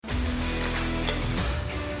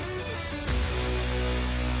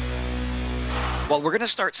Well, we're going to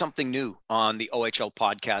start something new on the OHL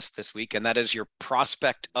podcast this week, and that is your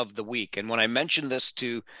prospect of the week. And when I mentioned this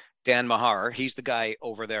to Dan Mahar, he's the guy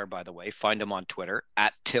over there, by the way. Find him on Twitter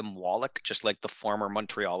at Tim Wallach, just like the former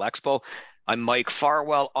Montreal Expo. I'm Mike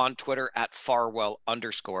Farwell on Twitter at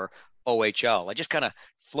Farwell_OHL. I just kind of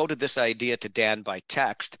floated this idea to Dan by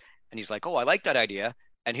text, and he's like, "Oh, I like that idea.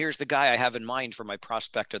 And here's the guy I have in mind for my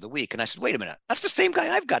prospect of the week." And I said, "Wait a minute, that's the same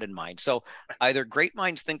guy I've got in mind." So either great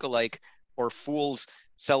minds think alike or fools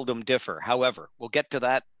seldom differ. However, we'll get to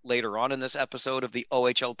that later on in this episode of the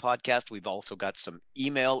OHL podcast. We've also got some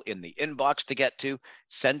email in the inbox to get to.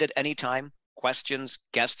 Send it anytime. Questions,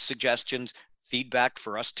 guest suggestions, feedback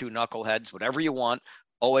for us two knuckleheads, whatever you want.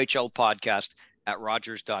 OHL podcast at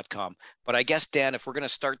Rogers.com. But I guess, Dan, if we're going to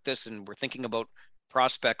start this and we're thinking about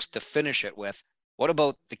prospects to finish it with, what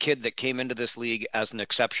about the kid that came into this league as an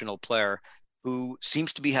exceptional player who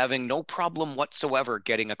seems to be having no problem whatsoever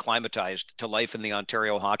getting acclimatized to life in the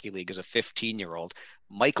Ontario Hockey League as a 15-year-old,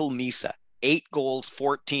 Michael Misa, 8 goals,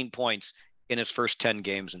 14 points in his first 10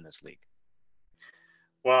 games in this league?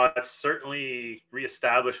 Well, it's certainly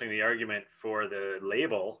reestablishing the argument for the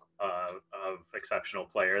label of exceptional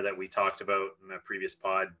player that we talked about in the previous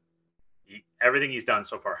pod. Everything he's done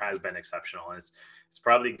so far has been exceptional, and it's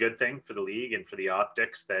probably a good thing for the league and for the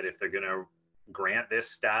optics that if they're going to grant this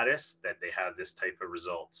status, that they have this type of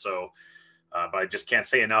result. So, but I just can't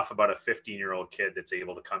say enough about a 15-year-old kid that's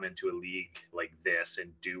able to come into a league like this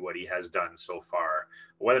and do what he has done so far.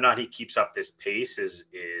 Whether or not he keeps up this pace is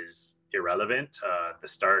irrelevant. The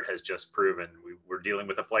start has just proven we're dealing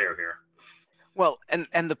with a player here. Well,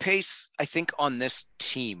 and the pace, I think, on this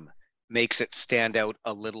team makes it stand out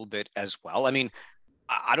a little bit as well. I mean,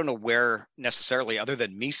 I don't know where necessarily, other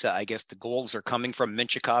than Misa, I guess the goals are coming from.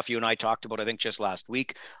 Minchikov, you and I talked about, I think, just last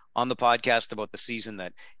week on the podcast about the season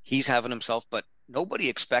that he's having himself, but nobody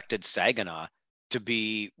expected Saginaw to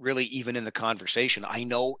be really even in the conversation. I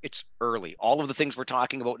know it's early. All of the things we're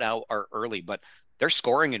talking about now are early, but they're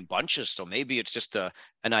scoring in bunches. So maybe it's just an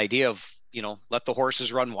idea of, let the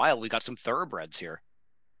horses run wild. We got some thoroughbreds here.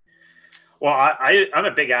 Well, I'm a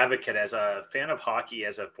big advocate as a fan of hockey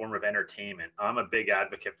as a form of entertainment. I'm a big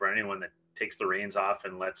advocate for anyone that takes the reins off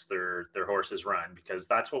and lets their horses run, because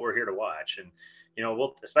that's what we're here to watch. And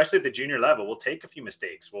we'll, especially at the junior level, we'll take a few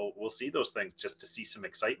mistakes. We'll see those things just to see some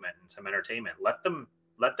excitement and some entertainment. Let them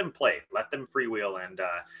play, let them freewheel.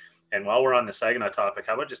 And while we're on the Saginaw topic,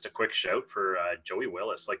 how about just a quick shout for Joey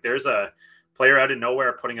Willis? Like, there's a player out of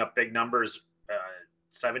nowhere putting up big numbers.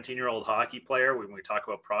 17-year-old hockey player. When we talk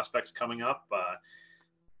about prospects coming up,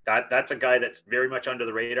 that's a guy that's very much under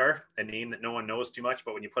the radar, a name that no one knows too much.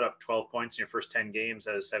 But when you put up 12 points in your first 10 games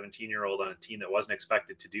as a 17-year-old on a team that wasn't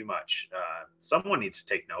expected to do much, someone needs to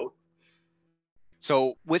take note.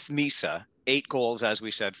 So with Misa, 8 goals, as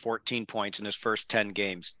we said, 14 points in his first 10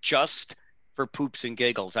 games. Just for poops and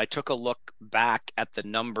giggles, I took a look back at the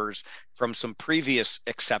numbers from some previous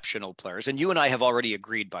exceptional players. And you and I have already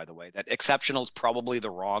agreed, by the way, that exceptional is probably the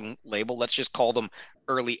wrong label. Let's just call them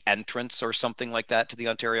early entrants or something like that to the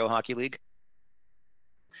Ontario Hockey League.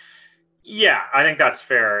 Yeah, I think that's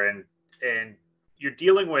fair. And you're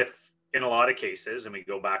dealing with, in a lot of cases, and we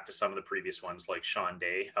go back to some of the previous ones like Sean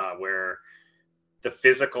Day, where the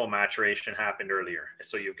physical maturation happened earlier.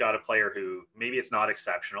 So you've got a player who maybe it's not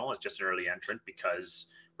exceptional, it's just an early entrant because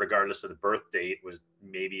regardless of the birth date was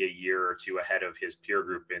maybe a year or two ahead of his peer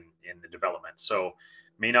group in the development. So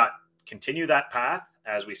may not continue that path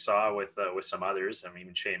as we saw with some others. I mean,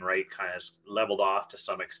 even Shane Wright kind of leveled off to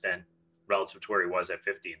some extent relative to where he was at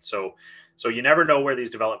 15. So you never know where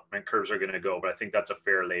these development curves are going to go, but I think that's a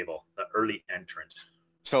fair label, the early entrant.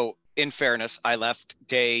 So in fairness, I left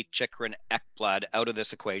Day, Chychrun, Ekblad out of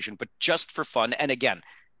this equation, but just for fun. And again,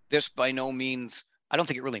 this by no means, I don't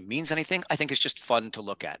think it really means anything. I think it's just fun to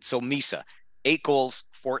look at. So Misa, 8 goals,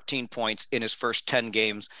 14 points in his first 10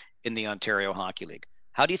 games in the Ontario Hockey League.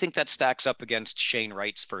 How do you think that stacks up against Shane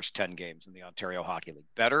Wright's first 10 games in the Ontario Hockey League?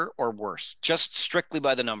 Better or worse? Just strictly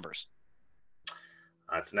by the numbers.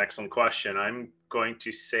 That's an excellent question. I'm going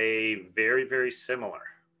to say very, very similar.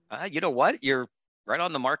 You know what? You're right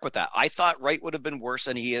on the mark with that. I thought Wright would have been worse,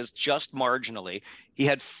 and he is just marginally. He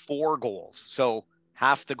had 4 goals, so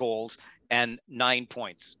half the goals, and 9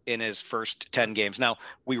 points in his first 10 games. Now,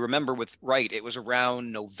 we remember with Wright, it was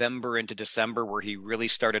around November into December where he really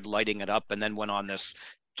started lighting it up and then went on this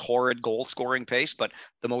torrid goal scoring pace. But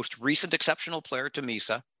the most recent exceptional player to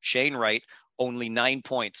Misa, Shane Wright, only 9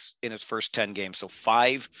 points in his first 10 games. So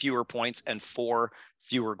 5 fewer points and 4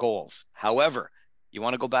 fewer goals. However, you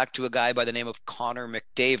want to go back to a guy by the name of Connor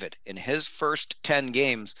McDavid. In his first 10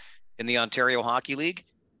 games in the Ontario Hockey League,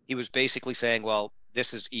 he was basically saying, well,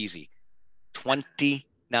 this is easy.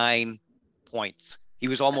 29 points. He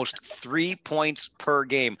was almost 3 points per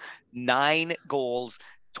game, 9 goals,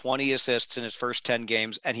 20 assists in his first 10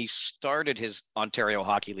 games. And he started his Ontario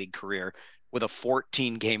Hockey League career with a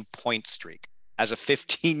 14-game point streak as a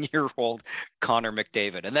 15-year-old Connor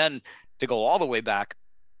McDavid. And then to go all the way back,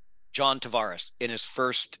 John Tavares in his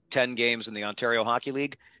first 10 games in the Ontario Hockey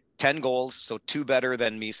League, 10 goals, so 2 better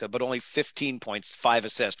than Misa, but only 15 points, 5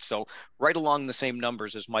 assists. So right along the same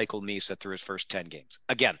numbers as Michael Misa through his first 10 games.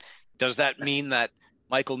 Again, does that mean that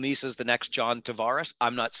Michael Misa is the next John Tavares?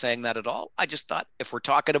 I'm not saying that at all. I just thought if we're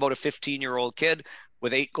talking about a 15-year-old kid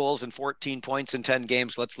with 8 goals and 14 points in 10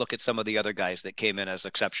 games, let's look at some of the other guys that came in as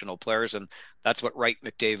exceptional players. And that's what Wright,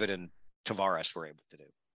 McDavid, and Tavares were able to do.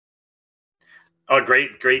 Oh,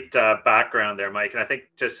 great background there, Mike. And I think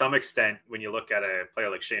to some extent, when you look at a player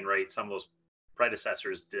like Shane Wright, some of those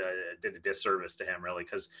predecessors did a disservice to him, really,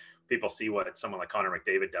 because people see what someone like Connor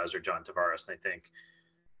McDavid does or John Tavares, and they think,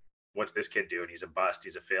 what's this kid doing? He's a bust.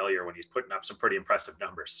 He's a failure when he's putting up some pretty impressive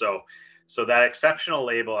numbers. So that exceptional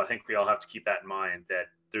label, I think we all have to keep that in mind, that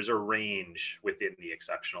there's a range within the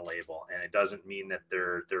exceptional label, and it doesn't mean that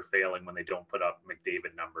they're failing when they don't put up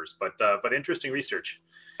McDavid numbers. But interesting research.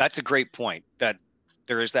 That's a great point, that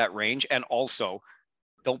there is that range. And also,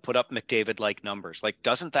 don't put up McDavid like numbers. Like,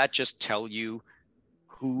 doesn't that just tell you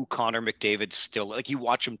who Connor McDavid still, like, you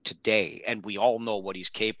watch him today and we all know what he's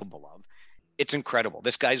capable of. It's incredible.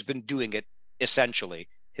 This guy's been doing it essentially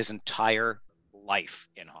his entire life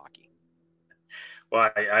in hockey. Well,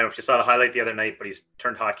 I just saw the highlight the other night, but he's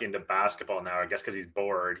turned hockey into basketball now, I guess, because he's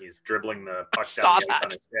bored. He's dribbling the puck down the ice on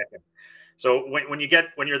his stick. So when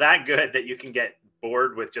you're that good that you can get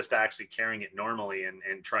bored with just actually carrying it normally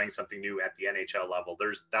and trying something new at the NHL level,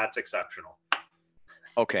 that's exceptional.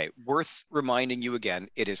 Okay, worth reminding you again,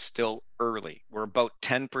 it is still early. We're about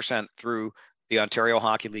 10% through the Ontario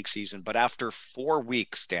Hockey League season, but after 4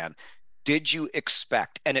 weeks, Dan, did you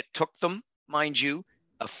expect, and it took them, mind you,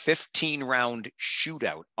 a 15-round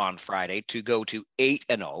shootout on Friday to go to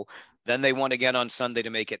 8-0. Then they won again on Sunday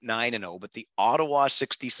to make it 9-0. But the Ottawa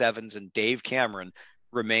 67s and Dave Cameron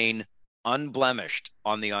remain unblemished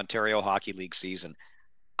on the Ontario Hockey League season.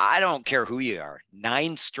 I don't care who you are.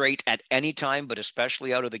 9 straight at any time, but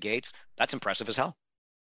especially out of the gates. That's impressive as hell.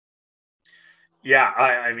 Yeah,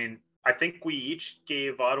 I mean, I think we each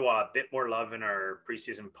gave Ottawa a bit more love in our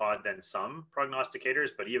preseason pod than some prognosticators,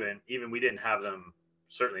 but even we didn't have them,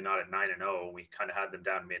 certainly not at 9-0. We kind of had them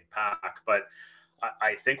down mid-pack. But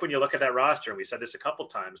I think when you look at that roster, and we said this a couple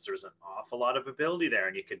times, there's an awful lot of ability there,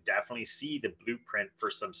 and you could definitely see the blueprint for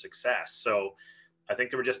some success. So I think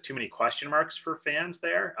there were just too many question marks for fans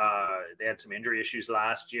there. They had some injury issues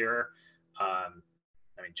last year. I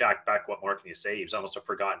mean, Jack Beck, what more can you say? He was almost a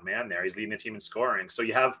forgotten man there. He's leading the team in scoring. So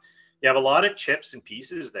you have a lot of chips and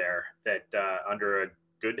pieces there that under a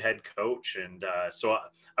good head coach. And so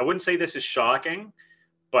I wouldn't say this is shocking,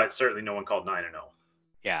 but certainly no one called 9-0.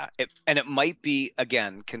 Yeah, it might be,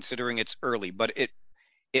 again, considering it's early, but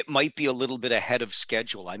it might be a little bit ahead of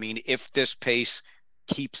schedule. I mean, if this pace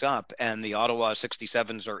keeps up and the Ottawa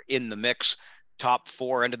 67s are in the mix, top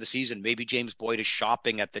 4 end of the season, maybe James Boyd is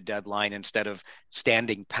shopping at the deadline instead of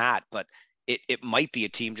standing pat, but it might be a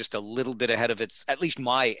team just a little bit ahead of its, at least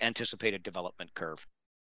my anticipated development curve.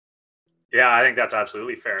 Yeah, I think that's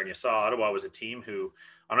absolutely fair. And you saw Ottawa was a team who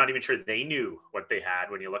I'm not even sure they knew what they had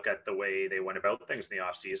when you look at the way they went about things in the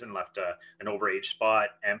offseason, left an overage spot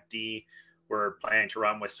empty. We're planning to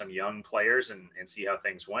run with some young players and see how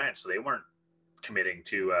things went. So they weren't committing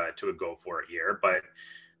to a go for it year. But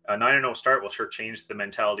a 9-0 start will sure change the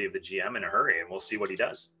mentality of the GM in a hurry, and we'll see what he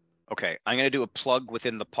does. Okay, I'm going to do a plug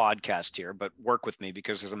within the podcast here, but work with me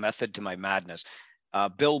because there's a method to my madness.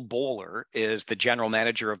 Bill Bowler is the general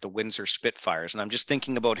manager of the Windsor Spitfires. And I'm just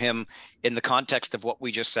thinking about him in the context of what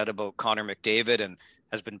we just said about Connor McDavid, and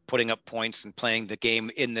has been putting up points and playing the game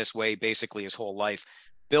in this way basically his whole life.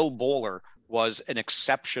 Bill Bowler was an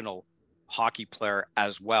exceptional hockey player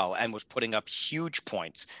as well, and was putting up huge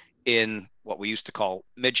points in what we used to call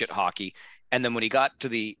midget hockey. And then when he got to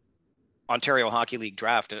the Ontario Hockey League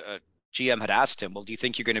draft, a GM had asked him, well, do you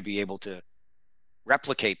think you're going to be able to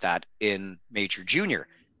replicate that in major junior?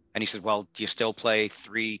 And he said, well, do you still play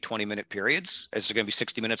 3 20-minute periods? Is it going to be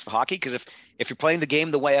 60 minutes of hockey? Because if you're playing the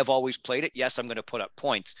game the way I've always played it, yes, I'm going to put up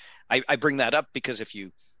points. I bring that up because if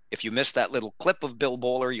you missed that little clip of Bill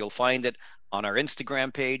Bowler, you'll find it on our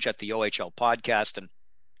Instagram page at the OHL podcast, and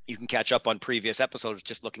you can catch up on previous episodes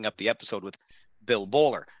just looking up the episode with Bill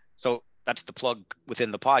Bowler. So that's the plug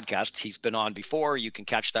within the podcast. He's been on before. You can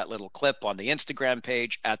catch that little clip on the Instagram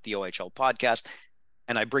page at the OHL podcast.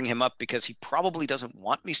 And I bring him up because he probably doesn't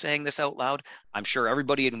want me saying this out loud. I'm sure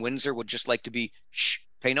everybody in Windsor would just like to be, shh,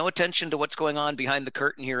 pay no attention to what's going on behind the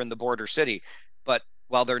curtain here in the border city. But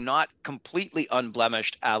while they're not completely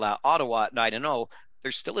unblemished a la Ottawa at 9-0,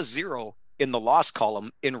 there's still a 0 in the loss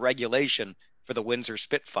column in regulation for the Windsor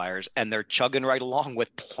Spitfires, and they're chugging right along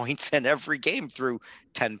with points in every game through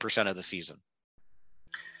 10% of the season.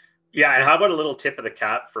 Yeah, and how about a little tip of the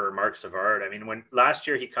cap for Mark Savard? I mean, when last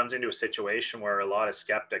year he comes into a situation where a lot of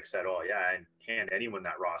skeptics said, "Oh yeah, and hand anyone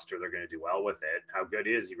that roster, they're going to do well with it." How good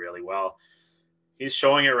is he really? Well, he's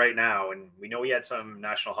showing it right now, and we know he had some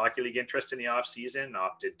National Hockey League interest in the offseason,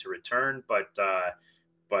 opted to return, but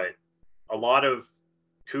a lot of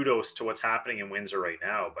kudos to what's happening in Windsor right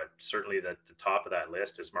now. But certainly the top of that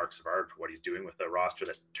list is Mark Savard for what he's doing with a roster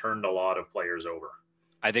that turned a lot of players over.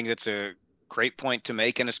 I think that's a great point to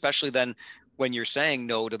make. And especially then when you're saying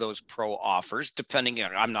no to those pro offers, depending, you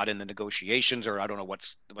know, I'm not in the negotiations or I don't know what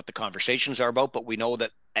the conversations are about, but we know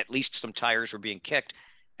that at least some tires were being kicked,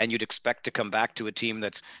 and you'd expect to come back to a team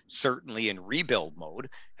that's certainly in rebuild mode.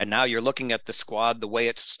 And now you're looking at the squad, the way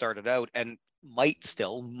it's started out, and might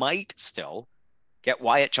still get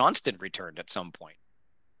Wyatt Johnston returned at some point.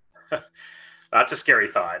 That's a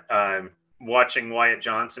scary thought. Watching Wyatt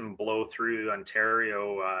Johnson blow through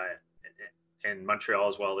Ontario and Montreal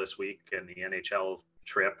as well this week in the NHL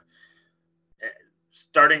trip.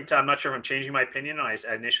 I'm not sure if I'm changing my opinion. I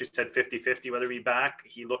initially said 50-50 whether he'd be back.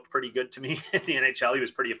 He looked pretty good to me in the NHL. He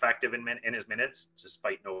was pretty effective in his minutes,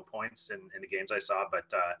 despite no points in the games I saw. But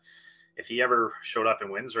if he ever showed up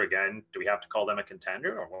in Windsor again, do we have to call them a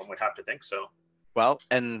contender, or one would have to think so? Well,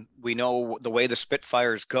 and we know the way the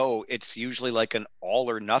Spitfires go, it's usually like an all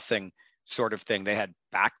or nothing sort of thing. They had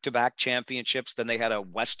back-to-back championships, then they had a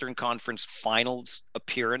Western Conference Finals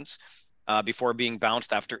appearance before being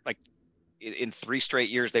bounced after like in 3 straight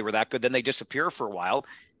years they were that good. Then they disappear for a while,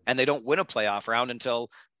 and they don't win a playoff round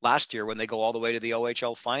until last year when they go all the way to the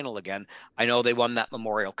OHL final again. I know they won that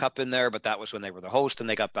Memorial Cup in there, but that was when they were the host and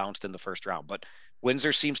they got bounced in the first round. But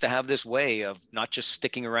Windsor seems to have this way of not just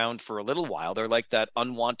sticking around for a little while. They're like that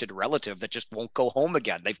unwanted relative that just won't go home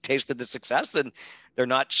again. They've tasted the success and they're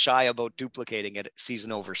not shy about duplicating it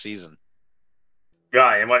season over season.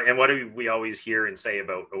 Yeah, and what do we always hear and say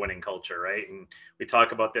about a winning culture, right? And we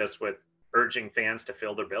talk about this with urging fans to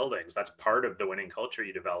fill their buildings. That's part of the winning culture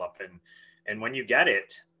you develop, and when you get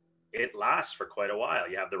it, it lasts for quite a while.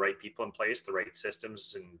 You have the right people in place, the right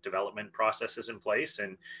systems and development processes in place,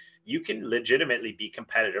 and you can legitimately be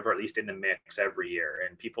competitive, or at least in the mix every year.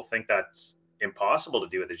 And people think that's impossible to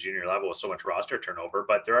do at the junior level with so much roster turnover,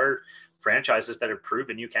 but there are franchises that have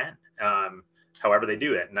proven you can. However they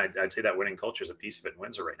do it. And I'd say that winning culture is a piece of it in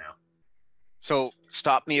Windsor right now. So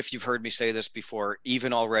stop me if you've heard me say this before,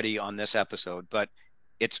 even already on this episode, but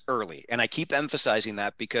it's early. And I keep emphasizing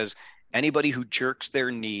that because anybody who jerks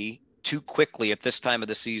their knee too quickly at this time of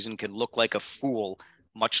the season can look like a fool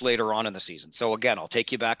much later on in the season. So again, I'll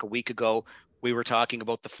take you back a week ago. We were talking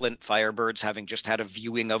about the Flint Firebirds, having just had a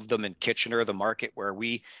viewing of them in Kitchener, the market where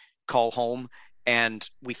we call home. And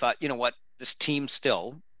we thought, you know what, this team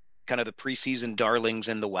still, kind of the preseason darlings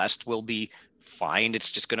in the West, will be fine.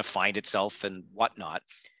 It's just going to find itself and whatnot.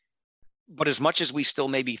 But as much as we still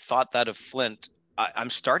maybe thought that of Flint, I'm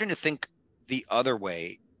starting to think the other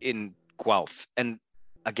way in Guelph. And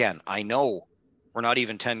again, I know we're not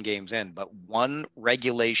even 10 games in, but one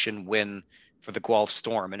regulation win for the Guelph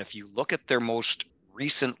Storm. And if you look at their most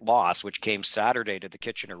recent loss, which came Saturday to the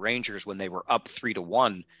Kitchener Rangers when they were up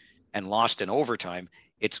 3-1 and lost in overtime,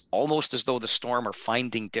 it's almost as though the Storm are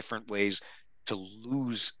finding different ways to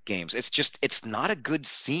lose games. It's not a good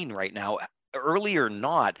scene right now. Early or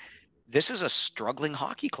not, this is a struggling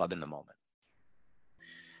hockey club in the moment.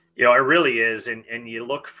 You know, it really is, and you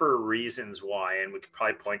look for reasons why, and we could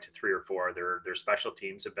probably point to 3 or 4. Their special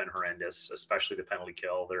teams have been horrendous, especially the penalty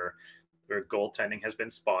kill. Their goaltending has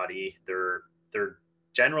been spotty. Their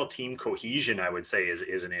general team cohesion, I would say,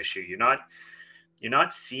 is an issue. You're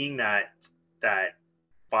not seeing that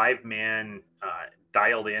 5-man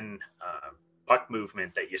dialed in puck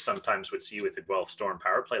movement that you sometimes would see with the Guelph Storm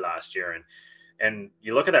power play last year. And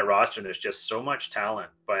you look at that roster, and there's just so much talent,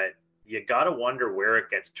 but you got to wonder where it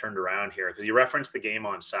gets turned around here, because you referenced the game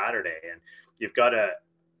on Saturday, and you've got a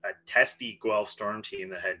testy Guelph Storm team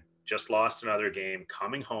that had just lost another game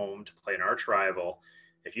coming home to play an arch rival.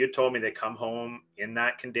 If you had told me they come home in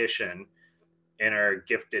that condition and are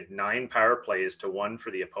gifted 9 power plays to 1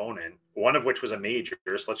 for the opponent, one of which was a major,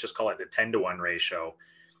 so let's just call it the 10-1 ratio,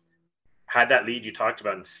 had that lead you talked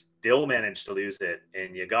about and still managed to lose it.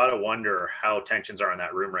 And you got to wonder how tensions are in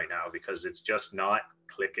that room right now, because it's just not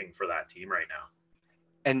clicking for that team right now.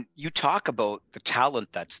 And you talk about the talent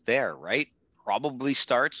that's there, right? Probably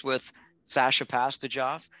starts with Sasha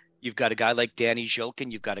Pastujov. You've got a guy like Danny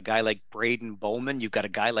Zhilkin. You've got a guy like Braden Bowman. You've got a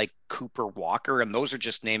guy like Cooper Walker. And those are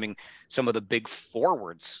just naming some of the big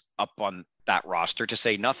forwards up on that roster, to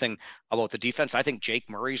say nothing about the defense. I think Jake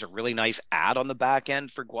Murray's a really nice add on the back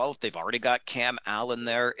end for Guelph. They've already got Cam Allen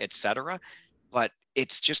there, etc. But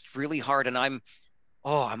it's just really hard. And I'm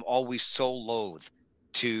always so loath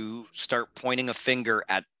to start pointing a finger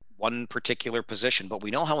at one particular position, but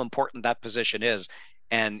we know how important that position is.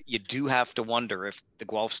 And you do have to wonder if the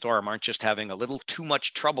Guelph Storm aren't just having a little too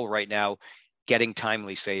much trouble right now getting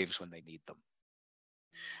timely saves when they need them.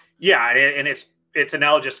 Yeah, and it's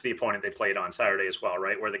analogous to the opponent they played on Saturday as well,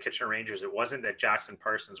 right? Where the Kitchener Rangers, it wasn't that Jackson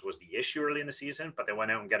Parsons was the issue early in the season, but they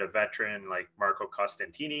went out and got a veteran like Marco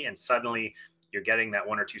Costantini, and suddenly you're getting that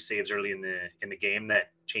one or two saves early in the game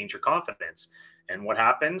that change your confidence. And what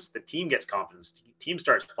happens? The team gets confidence. The team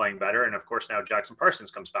starts playing better, and of course now Jackson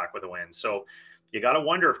Parsons comes back with a win. So you got to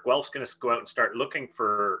wonder if Guelph's going to go out and start looking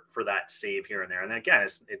for that save here and there. And again,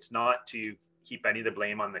 it's not to keep any of the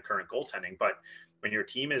blame on the current goaltending, but when your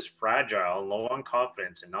team is fragile, low on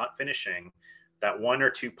confidence, and not finishing, that one or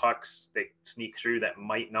two pucks that sneak through that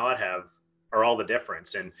might not have are all the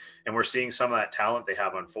difference. And we're seeing some of that talent they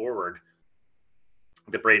have on forward,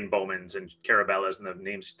 the Braden Bowmans and Carabellas and the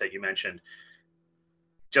names that you mentioned,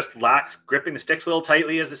 just lacks gripping the sticks a little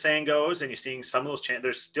tightly, as the saying goes. And you're seeing some of those chances.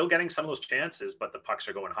 They're still getting some of those chances, but the pucks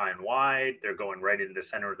are going high and wide. They're going right into the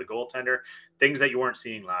center of the goaltender, things that you weren't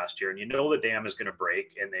seeing last year. And you know the dam is going to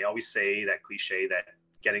break. And they always say that cliche that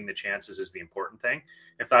getting the chances is the important thing.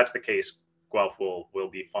 If that's the case, Guelph will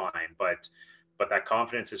be fine. But that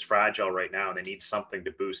confidence is fragile right now, and they need something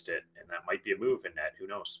to boost it. And that might be a move in net. Who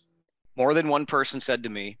knows? More than one person said to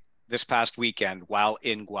me this past weekend while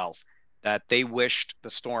in Guelph that they wished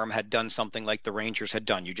the Storm had done something like the Rangers had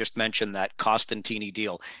done. You just mentioned that Costantini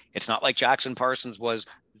deal. It's not like Jackson Parsons was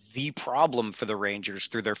the problem for the Rangers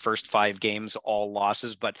through their first 5 games, all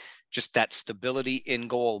losses, but just that stability in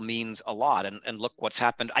goal means a lot. And look what's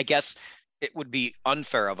happened. I guess it would be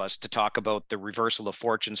unfair of us to talk about the reversal of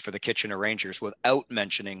fortunes for the Kitchener Rangers without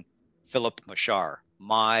mentioning Philip Machar.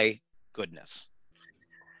 My goodness.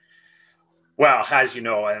 Well, as you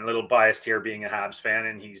know, I'm a little biased here being a Habs fan,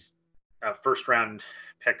 and he's a first round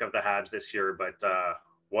pick of the Habs this year. But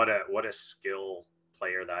what a skill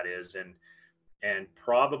player that is, and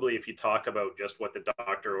probably if you talk about just what the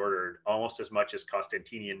doctor ordered, almost as much as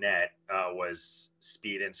Costantini and net was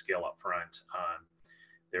speed and skill up front.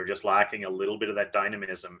 They're just lacking a little bit of that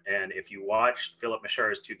dynamism. And if you watch Philip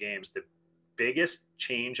Machar's 2 games, the biggest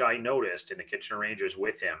change I noticed in the Kitchener Rangers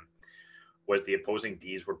with him was the opposing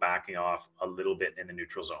Ds were backing off a little bit in the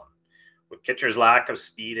neutral zone. With Kitchener's lack of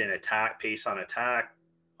speed and attack, pace on attack,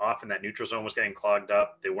 often that neutral zone was getting clogged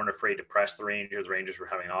up. They weren't afraid to press the Rangers. The Rangers were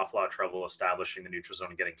having an awful lot of trouble establishing the neutral zone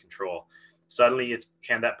and getting control. Suddenly, you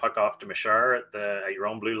hand that puck off to Machar at your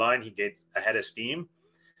own blue line. He gets ahead of steam.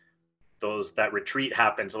 That retreat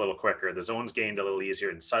happens a little quicker. The zone's gained a little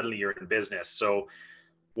easier, and suddenly you're in business. So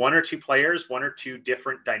one or two players, one or two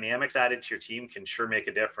different dynamics added to your team can sure make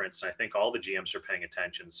a difference. And I think all the GMs are paying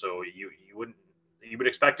attention. So you would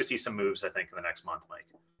expect to see some moves, I think, in the next month, Mike.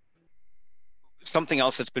 Something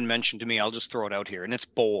else that's been mentioned to me, I'll just throw it out here, and it's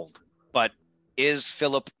bold, but is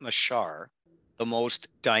Philip Machar the most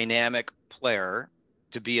dynamic player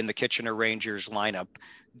to be in the Kitchener Rangers lineup?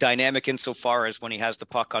 Dynamic insofar as when he has the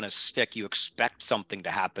puck on his stick, you expect something to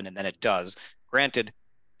happen, and then it does. Granted,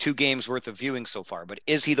 2 games worth of viewing so far, but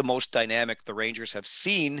is he the most dynamic the Rangers have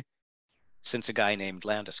seen since a guy named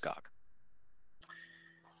Landeskog?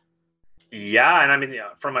 Yeah, and I mean,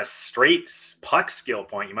 from a straight puck skill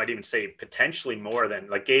point, you might even say potentially more than,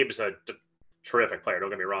 like, Gabe's a terrific player.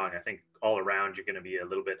 Don't get me wrong. I think all around you're going to be a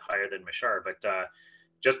little bit higher than Machar, but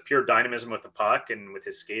just pure dynamism with the puck and with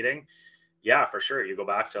his skating, yeah, for sure. You go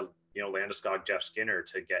back to Landeskog, Jeff Skinner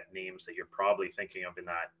to get names that you're probably thinking of in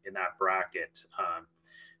that bracket.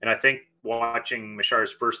 And I think watching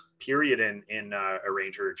Machar's first period in a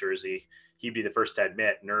Ranger jersey, he'd be the first to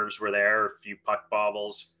admit nerves were there, a few puck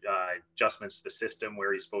bobbles, adjustments to the system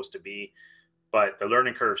where he's supposed to be. But the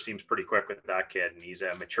learning curve seems pretty quick with that kid. And he's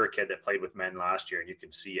a mature kid that played with men last year. And you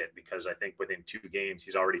can see it because I think within 2 games,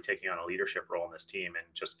 he's already taking on a leadership role in this team and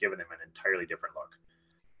just giving them an entirely different look.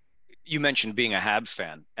 You mentioned being a Habs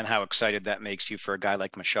fan and how excited that makes you for a guy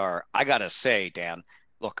like Machar. I got to say, Dan,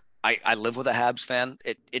 look, I live with a Habs fan.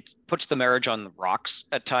 It puts the marriage on the rocks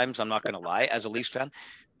at times. I'm not going to lie as a Leafs fan,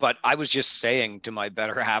 but I was just saying to my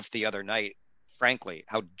better half the other night, frankly,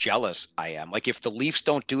 how jealous I am. Like if the Leafs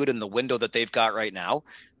don't do it in the window that they've got right now,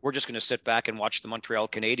 we're just going to sit back and watch the Montreal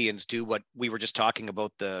Canadiens do what we were just talking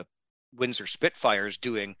about the Windsor Spitfires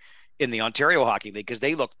doing in the Ontario Hockey League, because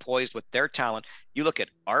they look poised with their talent. You look at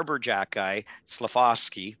Arborjack guy,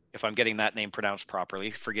 Slafosky, if I'm getting that name pronounced properly,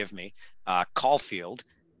 forgive me, Caulfield,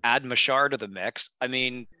 add Machar to the mix. I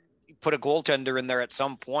mean, put a goaltender in there at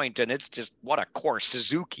some point, and it's just what a course.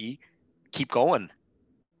 Suzuki, keep going.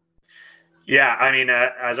 Yeah, I mean,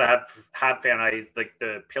 as a Hab fan, I like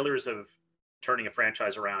the pillars of turning a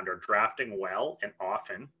franchise around are drafting well and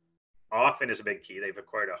often. Often is a big key. They've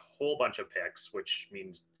acquired a whole bunch of picks, which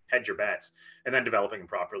means hedge your bets, and then developing them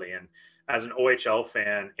properly. And as an OHL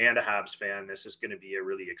fan and a Habs fan, this is going to be a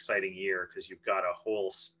really exciting year because you've got a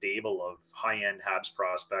whole stable of high-end Habs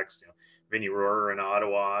prospects. You know, Vinny Rohrer in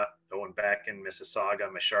Ottawa, Owen Beck in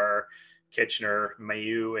Mississauga, Machar, Kitchener,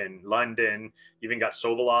 Mayu in London. You even got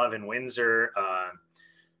Sobolov in Windsor.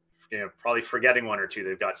 You know, probably forgetting one or two.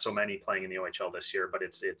 They've got so many playing in the OHL this year, but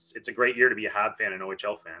it's a great year to be a Hab fan and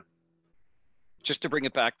OHL fan. Just to bring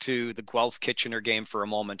it back to the Guelph Kitchener game for a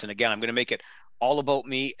moment. And again, I'm going to make it all about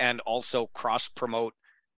me and also cross promote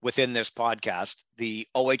within this podcast. The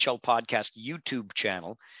OHL podcast YouTube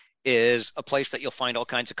channel is a place that you'll find all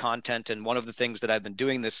kinds of content. And one of the things that I've been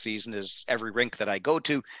doing this season is every rink that I go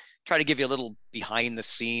to, try to give you a little behind the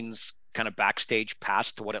scenes kind of backstage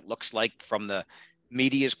pass to what it looks like from the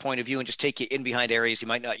media's point of view, and just take you in behind areas you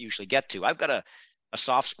might not usually get to. I've got a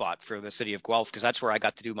soft spot for the city of Guelph because that's where I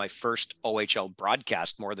got to do my first OHL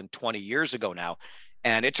broadcast more than 20 years ago now.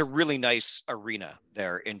 And it's a really nice arena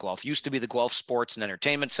there in Guelph. Used to be the Guelph Sports and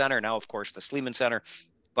Entertainment Center. Now, of course, the Sleeman Center.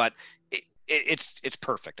 But it's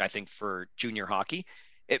perfect, I think, for junior hockey.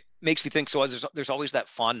 It makes me think, so there's always that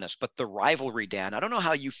fondness. But the rivalry, Dan, I don't know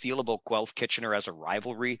how you feel about Guelph Kitchener as a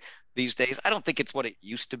rivalry these days. I don't think it's what it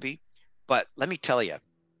used to be. But let me tell you,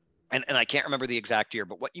 and I can't remember the exact year,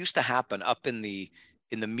 but what used to happen up in the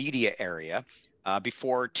media area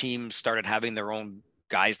before teams started having their own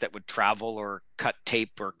guys that would travel or cut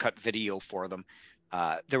tape or cut video for them,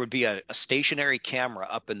 there would be a stationary camera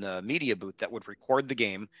up in the media booth that would record the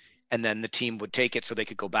game, and then the team would take it so they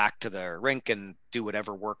could go back to their rink and do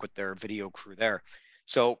whatever work with their video crew there.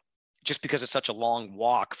 So just because it's such a long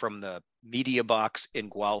walk from the media box in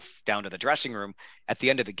Guelph down to the dressing room, at the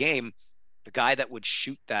end of the game, the guy that would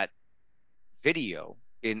shoot that video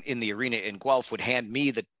in the arena in Guelph would hand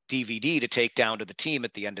me the DVD to take down to the team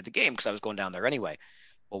at the end of the game because I was going down there anyway.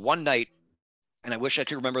 Well, one night, and I wish I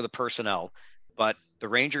could remember the personnel, but the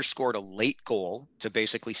Rangers scored a late goal to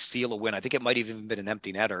basically seal a win. I think it might have even been an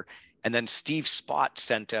empty netter. And then Steve Spott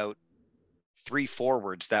sent out 3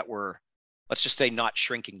 forwards that were, let's just say, not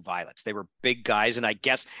shrinking violets. They were big guys. And I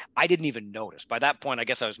guess I didn't even notice. By that point, I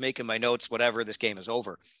guess I was making my notes, whatever, this game is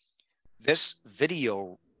over. This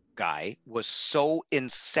video guy was so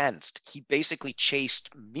incensed, he basically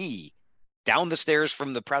chased me down the stairs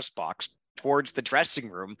from the press box towards the dressing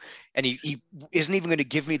room, and he isn't even going to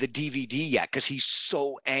give me the DVD yet because he's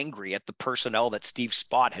so angry at the personnel that Steve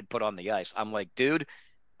Spott had put on the ice. I'm like, dude,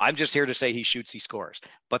 I'm just here to say he shoots, he scores.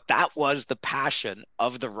 But that was the passion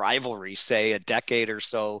of the rivalry, say, a decade or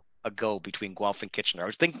so ago between Guelph and Kitchener. I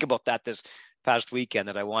was thinking about that this past weekend,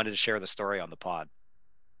 and I wanted to share the story on the pod.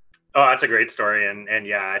 Oh, that's a great story, and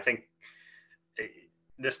yeah, I think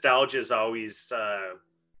nostalgia is always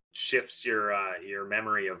shifts your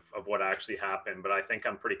memory of what actually happened. But I think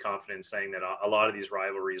I'm pretty confident in saying that a lot of these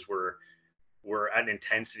rivalries were at an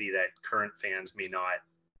intensity that current fans may not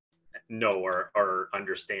know or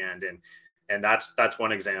understand, and that's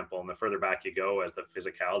one example. And the further back you go, as the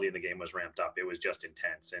physicality of the game was ramped up, it was just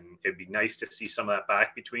intense. And it'd be nice to see some of that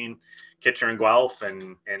back between Kitchener and Guelph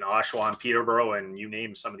and Oshawa and Peterborough, and you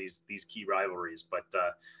name some of these key rivalries. But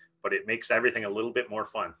it makes everything a little bit more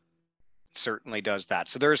fun. Certainly does that.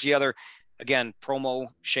 So there's the other, again, promo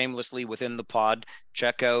shamelessly within the pod.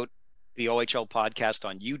 Check out the OHL podcast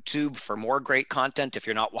on YouTube for more great content if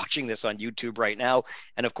you're not watching this on YouTube right now.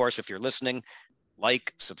 And of course, if you're listening,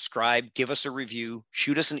 like, subscribe, give us a review,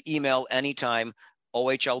 shoot us an email anytime,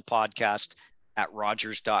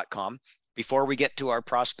 ohlpodcast@rogers.com. Before we get to our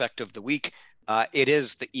prospect of the week, it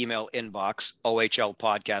is the email inbox,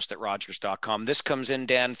 ohlpodcast@rogers.com. This comes in,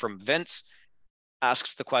 Dan, from Vince.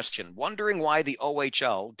 Asks the question, wondering why the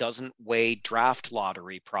OHL doesn't weigh draft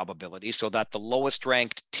lottery probability so that the lowest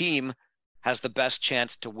ranked team has the best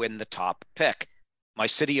chance to win the top pick. My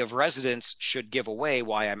city of residence should give away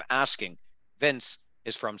why I'm asking. Vince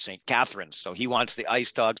is from St. Catharines, so he wants the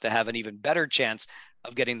Ice Dogs to have an even better chance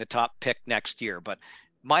of getting the top pick next year. But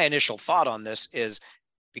my initial thought on this is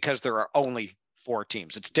because there are only 4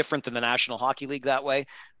 teams. It's different than the National Hockey League that way.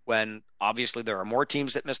 when obviously there are more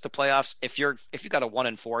teams that miss the playoffs. If you got a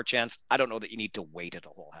 1-in-4 chance, I don't know that you need to weight it a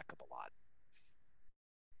whole heck of a lot.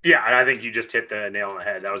 Yeah, and I think you just hit the nail on the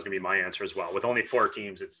head. That was going to be my answer as well. With only 4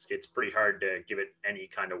 teams, it's pretty hard to give it any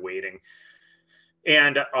kind of weighting.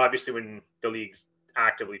 And obviously, when the league's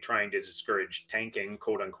actively trying to discourage tanking,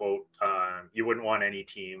 quote unquote, you wouldn't want any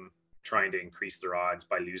team trying to increase their odds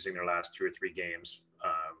by losing their last 2 or 3 games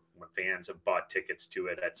when fans have bought tickets to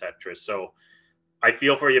it, etc. So I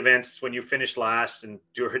feel for you, Vince. When you finish last and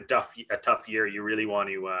do a tough year, you really want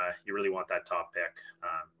that top pick.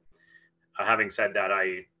 Having said that,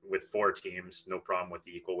 with 4 teams, no problem with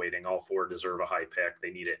the equal weighting. All 4 deserve a high pick. They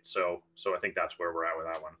need it. So I think that's where we're at with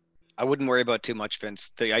that one. I wouldn't worry about too much, Vince.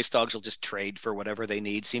 The Ice Dogs will just trade for whatever they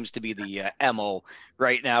need. Seems to be the MO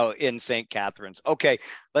right now in St. Catharines. Okay,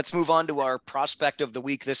 let's move on to our prospect of the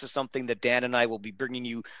week. This is something that Dan and I will be bringing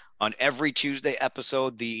you on every Tuesday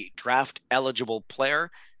episode, the draft eligible player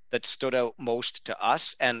that stood out most to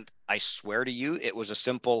us. And I swear to you, it was a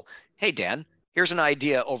simple, hey, Dan, here's an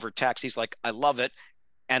idea over text. He's like, I love it.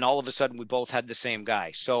 And all of a sudden, we both had the same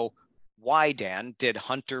guy. So why, Dan, did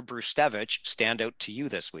Hunter Brustevich stand out to you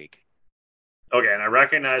this week? Okay, and I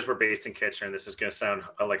recognize we're based in Kitchener, and this is going to sound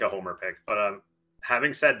like a homer pick, but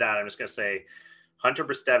having said that, I'm just going to say Hunter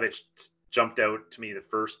Brustevich jumped out to me the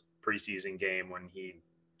first preseason game when he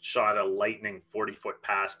shot a lightning 40-foot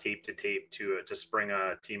pass tape to tape to spring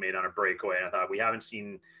a teammate on a breakaway. And I thought, we haven't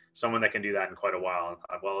seen someone that can do that in quite a while. And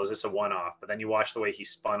I thought, well, is this a one-off? But then you watch the way he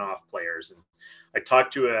spun off players. And I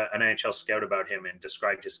talked to an NHL scout about him and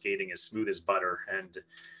described his skating as smooth as butter. And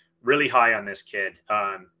really high on this kid.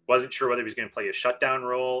 Wasn't sure whether he was going to play a shutdown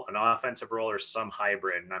role, an offensive role, or some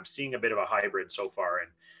hybrid. And I'm seeing a bit of a hybrid so far. And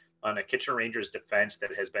on a Kitchener Rangers defense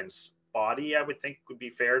that has been spotty, I would think would be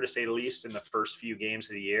fair to say the least in the first few games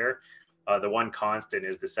of the year. The one constant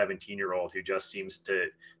is the 17-year-old who just seems to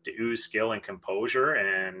ooze skill and composure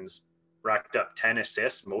and racked up 10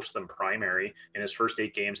 assists, most of them primary, in his first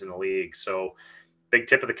 8 games in the league. So big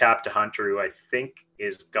tip of the cap to Hunter, who I think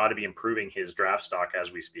is got to be improving his draft stock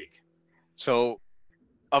as we speak. So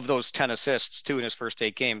of those 10 assists, 2 in his first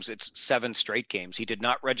 8 games, it's 7 straight games. He did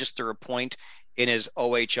not register a point in his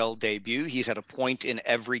OHL debut. He's had a point in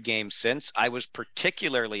every game since. I was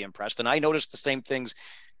particularly impressed, and I noticed the same things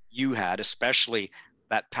you had, especially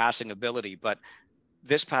that passing ability. But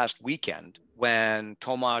this past weekend, when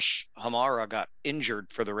Tomas Hamara got injured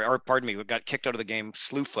got kicked out of the game,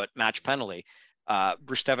 slew foot, match penalty,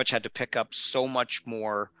 Brustevich had to pick up so much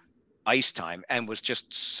more ice time and was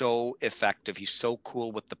just so effective. He's so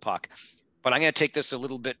cool with the puck. But I'm going to take this a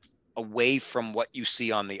little bit away from what you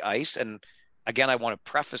see on the ice. And again, I want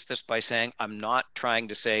to preface this by saying I'm not trying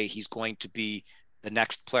to say he's going to be the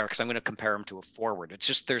next player, because I'm going to compare him to a forward. It's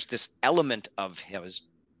just there's this element of his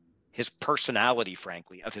personality,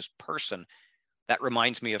 frankly, of his person that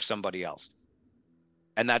reminds me of somebody else.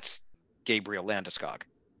 And that's Gabriel Landeskog.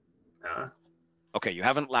 Okay, you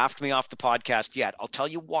haven't laughed me off the podcast yet. I'll tell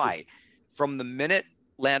you why. From the minute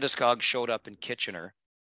Landeskog showed up in Kitchener,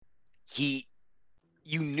 you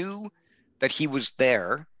knew that he was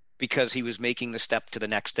there because he was making the step to the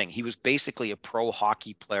next thing. He was basically a pro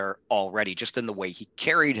hockey player already, just in the way he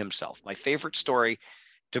carried himself. My favorite story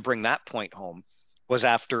to bring that point home was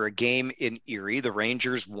after a game in Erie. The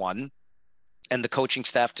Rangers won, and the coaching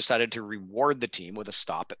staff decided to reward the team with a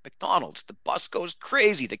stop at McDonald's. The bus goes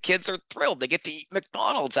crazy. The kids are thrilled. They get to eat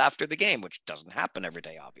McDonald's after the game, which doesn't happen every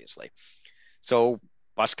day, obviously. So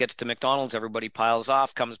bus gets to McDonald's, everybody piles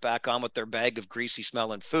off, comes back on with their bag of greasy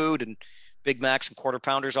smelling food and Big Macs and quarter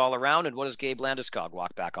pounders all around. And what does Gabe Landeskog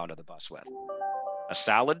walk back onto the bus with? A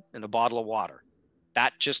salad and a bottle of water.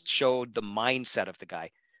 That just showed the mindset of the guy.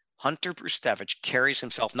 Hunter Brustevich carries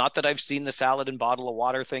himself, not that I've seen the salad and bottle of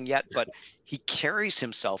water thing yet, but he carries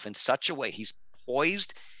himself in such a way. He's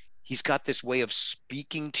poised. He's got this way of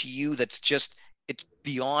speaking to you that's just, it's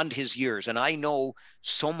beyond his years. And I know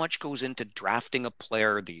so much goes into drafting a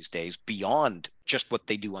player these days beyond just what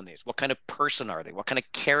they do on these. What kind of person are they? What kind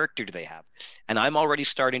of character do they have? And I'm already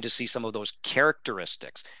starting to see some of those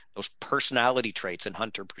characteristics, those personality traits in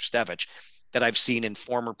Hunter Brustevich that I've seen in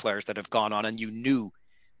former players that have gone on and you knew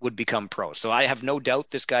would become pros. So I have no doubt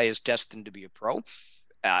this guy is destined to be a pro.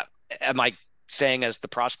 Am I saying as the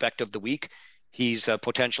prospect of the week, he's a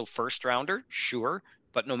potential first rounder? Sure.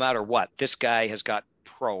 But no matter what, this guy has got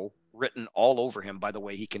pro written all over him by the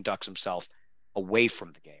way he conducts himself away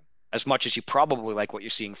from the game, as much as you probably like what you're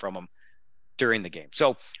seeing from him during the game.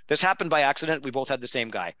 So this happened by accident. We both had the same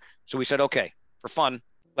guy. So we said, okay, for fun,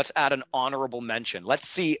 let's add an honorable mention. Let's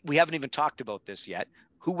see. We haven't even talked about this yet.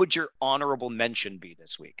 Who would your honorable mention be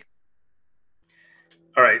this week?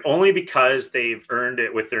 All right, only because they've earned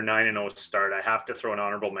it with their 9-0 start. I have to throw an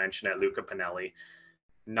honorable mention at Luca Pinelli.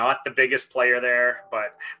 Not the biggest player there,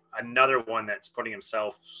 but another one that's putting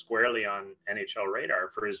himself squarely on NHL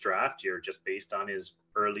radar for his draft year, just based on his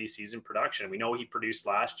early season production. We know he produced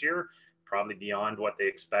last year, probably beyond what they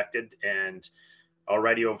expected, and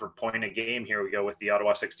already over point a game. Here we go with the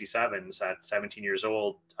Ottawa 67s at 17 years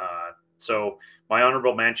old. So my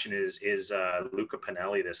honorable mention is Luca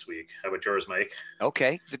Pinelli this week. How about yours, Mike?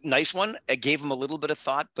 Okay, nice one. I gave him a little bit of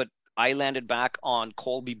thought, but I landed back on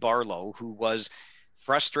Colby Barlow, who was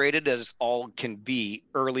frustrated as all can be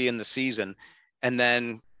early in the season, and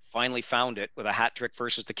then finally found it with a hat trick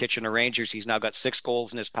versus the Kitchener Rangers. He's now got 6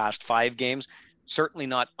 goals in his past 5 games. Certainly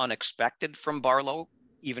not unexpected from Barlow,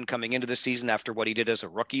 even coming into the season after what he did as a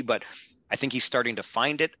rookie, but I think he's starting to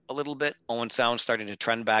find it a little bit. Owen Sound's starting to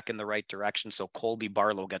trend back in the right direction. So Colby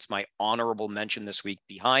Barlow gets my honorable mention this week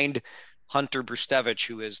behind Hunter Brustevich,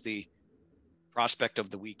 who is the prospect of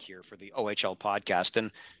the week here for the OHL podcast. And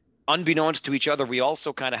unbeknownst to each other, we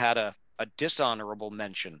also kind of had a dishonorable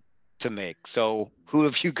mention to make. So who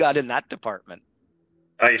have you got in that department?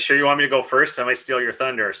 Are you sure you want me to go first? I might steal your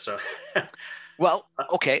thunder. So, well,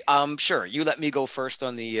 okay, sure. You let me go first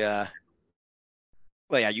on the.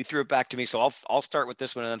 Well, yeah, you threw it back to me, so I'll start with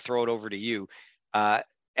this one and then throw it over to you.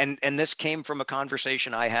 And this came from a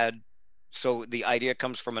conversation I had. So the idea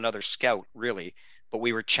comes from another scout, really. But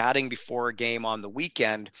we were chatting before a game on the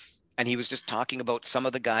weekend, and he was just talking about some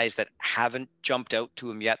of the guys that haven't jumped out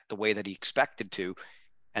to him yet the way that he expected to.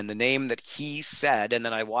 And the name that he said, and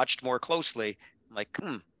then I watched more closely, I'm like,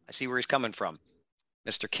 I see where he's coming from.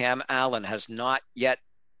 Mr. Cam Allen has not yet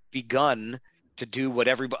begun to do what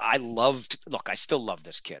everybody I loved. Look, I still love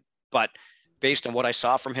this kid, but based on what I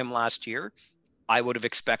saw from him last year, I would have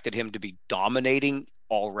expected him to be dominating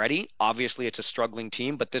already. Obviously, it's a struggling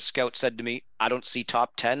team, but this scout said to me, I don't see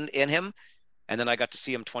top 10 in him. And then I got to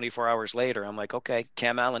see him 24 hours later. I'm like, okay,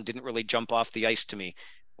 Cam Allen didn't really jump off the ice to me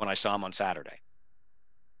when I saw him on Saturday.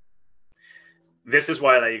 This is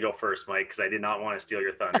why I let you go first, Mike, because I did not want to steal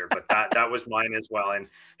your thunder, but that was mine as well.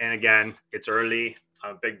 And again, it's early.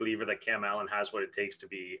 I'm a big believer that Cam Allen has what it takes to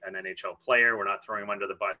be an NHL player. We're not throwing him under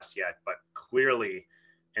the bus yet, but clearly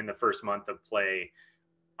in the first month of play,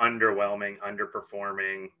 underwhelming,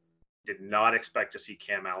 underperforming. Did not expect to see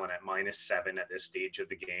Cam Allen at -7 at this stage of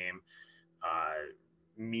the game.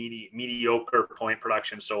 Mediocre point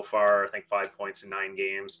production so far. I think 5 points in 9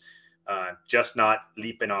 games. Just not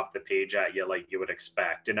leaping off the page at you like you would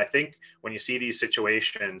expect. And I think when you see these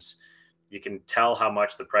situations, you can tell how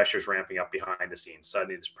much the pressure is ramping up behind the scenes.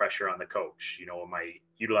 Suddenly there's pressure on the coach. Am I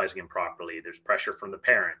utilizing him properly? There's pressure from the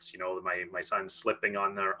parents. My son's slipping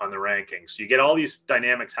on the rankings. So you get all these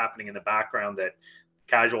dynamics happening in the background that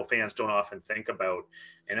casual fans don't often think about.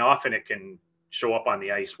 And often it can show up on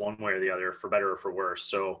the ice one way or the other, for better or for worse.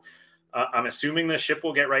 So I'm assuming the ship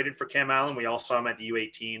will get righted for Cam Allen. We all saw him at the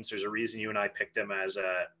U18s. There's a reason you and I picked him as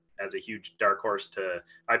a huge dark horse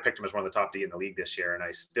I picked him as one of the top D in the league this year, and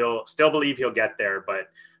I still believe he'll get there.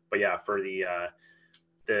 But yeah, for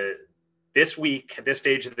this week, at this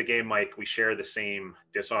stage of the game, Mike, we share the same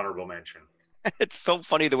dishonorable mention. It's so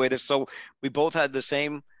funny the way this. So we both had the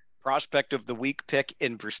same prospect of the week pick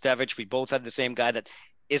in Brustevich. We both had the same guy that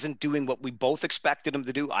isn't doing what we both expected him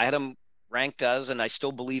to do. I had him ranked as, and I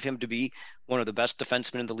still believe him to be one of the best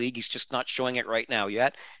defensemen in the league. He's just not showing it right now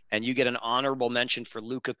yet. And you get an honorable mention for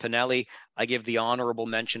Luca Pinelli. I give the honorable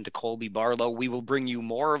mention to Colby Barlow. We will bring you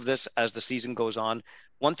more of this as the season goes on.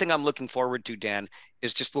 One thing I'm looking forward to, Dan,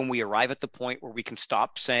 is just when we arrive at the point where we can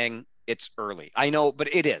stop saying it's early. I know,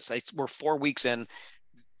 but it is. We're 4 weeks in.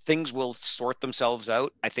 Things will sort themselves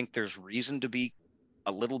out. I think there's reason to be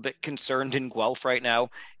a little bit concerned in Guelph right now,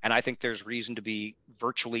 and I think there's reason to be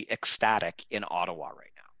virtually ecstatic in Ottawa right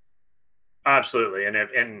now. Absolutely, and if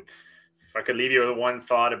I could leave you with one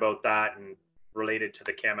thought about that and related to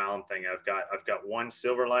the Cam Allen thing, I've got one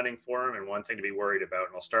silver lining for him and one thing to be worried about,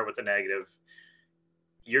 and I'll start with the negative.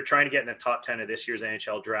 You're trying to get in the top 10 of this year's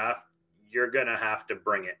NHL draft. You're gonna have to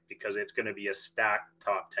bring it because it's going to be a stacked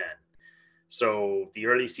top 10. So the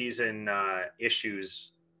early season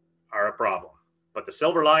issues are a problem. But the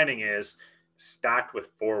silver lining is stacked with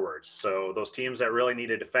forwards. So those teams that really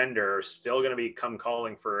need a defender are still going to be come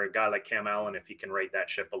calling for a guy like Cam Allen if he can right that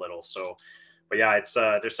ship a little. So, but yeah, it's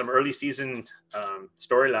there's some early season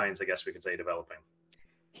storylines, I guess we could say, developing.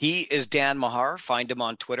 He is Dan Mahar. Find him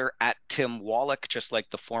on Twitter at Tim Wallach, just like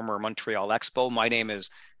the former Montreal Expo. My name is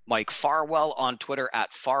Mike Farwell on Twitter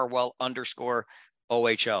at Farwell_OHL.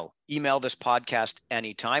 Email this podcast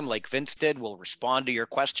anytime, like Vince did. We'll respond to your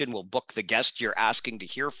question. We'll book the guest you're asking to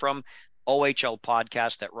hear from.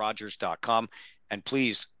 OHLpodcast@Rogers.com. And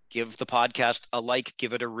please give the podcast a like,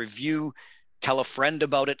 give it a review, tell a friend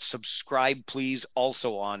about it, subscribe, please.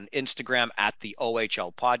 Also on Instagram at the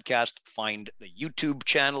OHL Podcast. Find the YouTube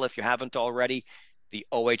channel if you haven't already, the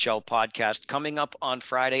OHL Podcast. Coming up on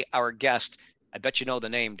Friday, our guest, I bet you know the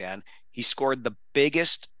name, Dan. He scored the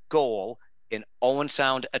biggest goal in Owen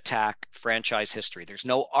Sound Attack franchise history. There's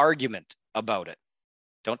no argument about it.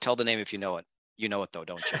 Don't tell the name if you know it. You know it though,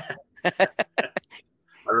 don't you?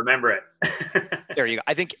 I remember it. There you go.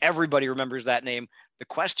 I think everybody remembers that name. The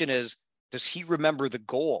question is, does he remember the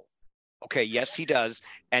goal? Okay, yes, he does.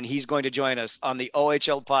 And he's going to join us on the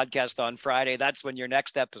OHL Podcast on Friday. That's when your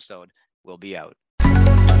next episode will be out.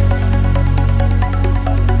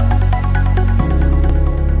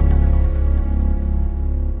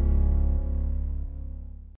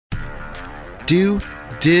 Do,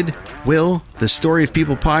 Did, Will, the Story of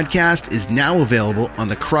People podcast is now available on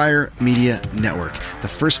the Crier Media Network. The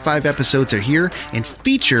first 5 episodes are here and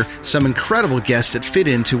feature some incredible guests that fit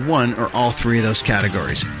into one or all 3 of those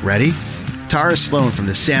categories. Ready? Tara Sloan from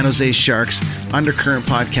the San Jose Sharks, Undercurrent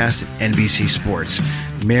podcast at NBC Sports.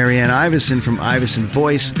 Marianne Iveson from Iveson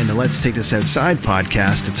Voice and the Let's Take This Outside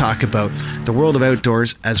podcast to talk about the world of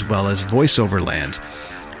outdoors as well as voiceover land.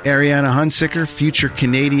 Ariana Hunsicker, future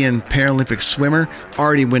Canadian Paralympic swimmer,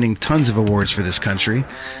 already winning tons of awards for this country.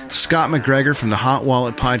 Scott McGregor from the Hot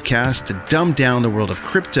Wallet podcast to dumb down the world of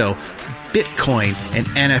crypto, Bitcoin, and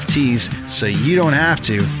NFTs so you don't have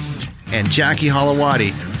to. And Jackie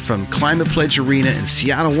Holowati from Climate Pledge Arena in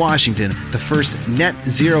Seattle, Washington, the first net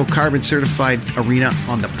zero carbon certified arena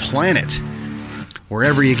on the planet.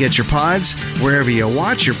 Wherever you get your pods, wherever you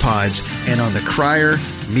watch your pods, and on the Crier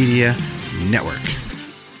Media Network.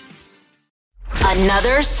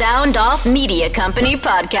 Another Sound Off Media Company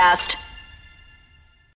podcast.